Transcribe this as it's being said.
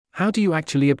How do you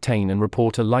actually obtain and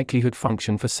report a likelihood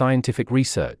function for scientific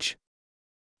research?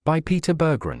 By Peter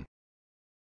Berggren.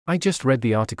 I just read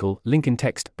the article, link in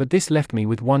text, but this left me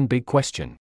with one big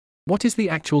question. What is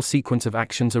the actual sequence of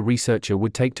actions a researcher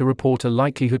would take to report a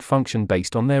likelihood function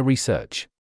based on their research?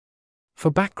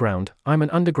 For background, I'm an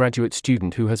undergraduate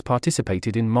student who has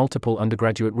participated in multiple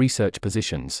undergraduate research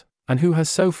positions, and who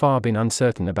has so far been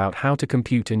uncertain about how to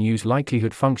compute and use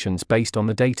likelihood functions based on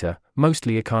the data,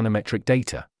 mostly econometric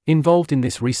data, involved in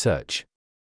this research.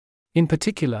 In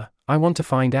particular, I want to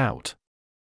find out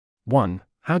 1.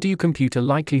 How do you compute a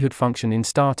likelihood function in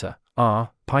Starter,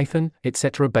 R, Python,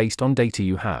 etc. based on data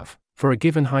you have, for a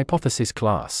given hypothesis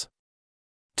class?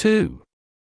 2.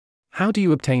 How do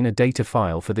you obtain a data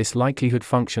file for this likelihood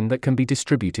function that can be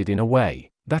distributed in a way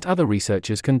that other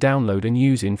researchers can download and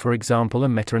use in, for example, a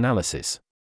meta-analysis?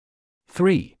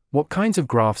 3. What kinds of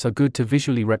graphs are good to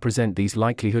visually represent these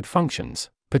likelihood functions,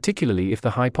 particularly if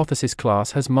the hypothesis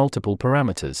class has multiple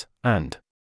parameters? And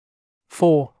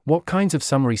 4. What kinds of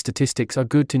summary statistics are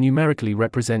good to numerically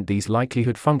represent these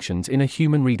likelihood functions in a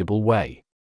human-readable way?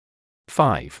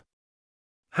 5.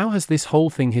 How has this whole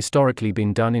thing historically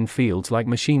been done in fields like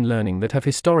machine learning that have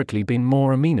historically been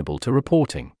more amenable to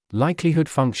reporting likelihood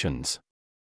functions?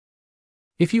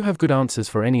 If you have good answers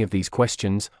for any of these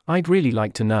questions, I'd really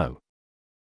like to know.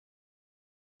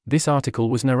 This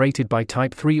article was narrated by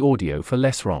Type 3 Audio for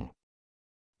Less Wrong.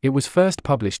 It was first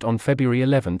published on February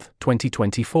 11,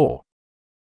 2024.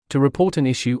 To report an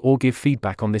issue or give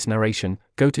feedback on this narration,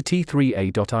 go to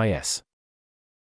t3a.is.